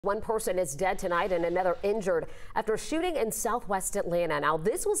One person is dead tonight and another injured after a shooting in southwest Atlanta. Now,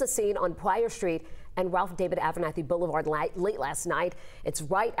 this was a scene on Pryor Street and Ralph David Abernathy Boulevard late last night. It's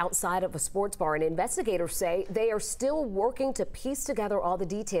right outside of a sports bar, and investigators say they are still working to piece together all the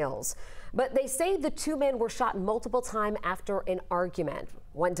details. But they say the two men were shot multiple times after an argument.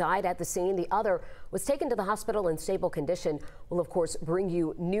 One died at the scene. The other was taken to the hospital in stable condition. We'll, of course, bring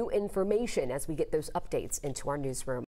you new information as we get those updates into our newsroom.